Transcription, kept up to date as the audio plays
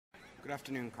Good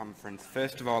afternoon, Conference.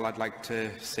 First of all, I'd like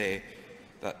to say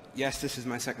that, yes, this is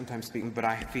my second time speaking, but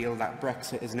I feel that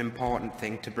Brexit is an important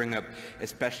thing to bring up,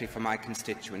 especially for my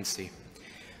constituency.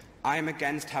 I am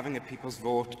against having a people's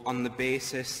vote on the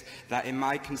basis that in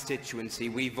my constituency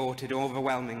we voted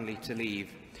overwhelmingly to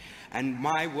leave. And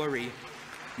my worry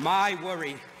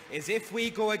is if we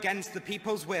go against the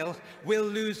people's will, we'll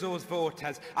lose those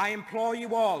voters. I implore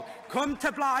you all, come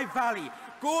to Blyth Valley,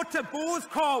 go to Bowes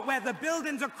Court where the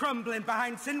buildings are crumbling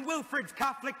behind St Wilfrid's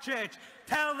Catholic Church.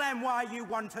 Tell them why you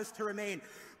want us to remain.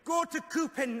 Go to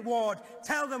Coopin Ward,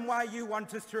 tell them why you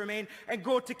want us to remain, and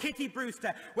go to Kitty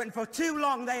Brewster when for too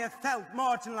long they have felt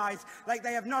marginalised, like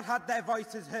they have not had their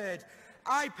voices heard.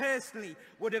 I personally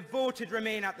would have voted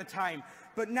Remain at the time,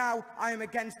 but now I am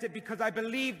against it because I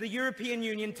believe the European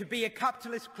Union to be a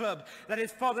capitalist club that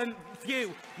is for the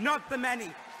few, not the many.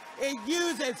 It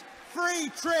uses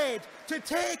free trade to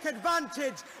take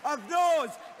advantage of those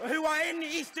who are in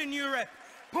Eastern Europe,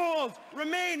 Poles,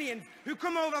 Romanians, who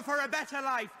come over for a better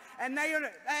life, and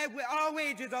our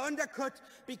wages are undercut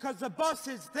because the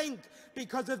bosses think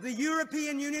because of the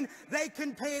European Union they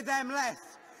can pay them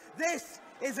less. This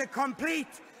is a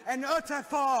complete and utter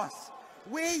farce.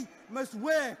 We must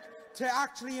work to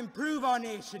actually improve our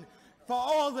nation for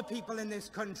all the people in this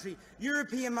country,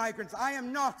 European migrants. I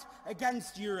am not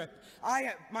against Europe.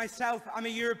 I myself am a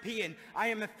European. I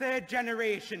am a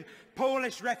third-generation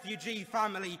Polish refugee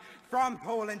family from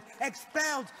Poland,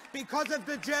 expelled because of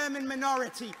the German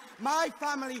minority. My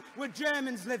family were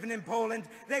Germans living in Poland.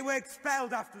 They were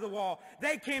expelled after the war.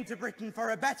 They came to Britain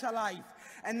for a better life,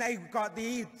 and they got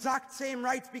the exact same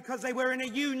rights because they were in a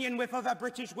union with other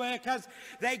British workers.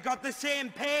 They got the same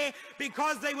pay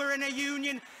because they were in a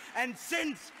union. And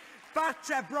since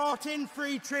Thatcher brought in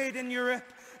free trade in Europe,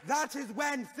 that is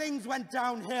when things went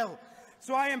downhill.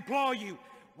 So I implore you,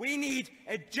 we need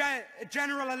a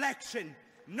general election,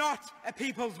 not a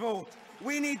people's vote.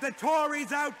 We need the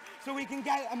Tories out so we can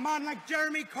get a man like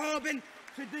Jeremy Corbyn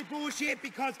to negotiate,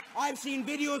 because I've seen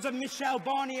videos of Michel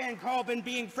Barnier and Corbyn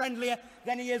being friendlier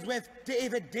than he is with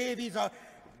David Davies or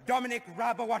Dominic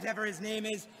Raab or whatever his name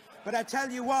is. But I tell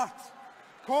you what,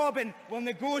 Corbyn will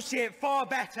negotiate far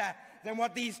better than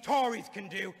what these Tories can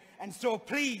do, and so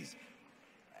please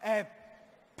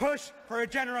push for a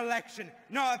general election,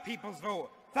 not a people's vote.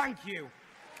 Thank you.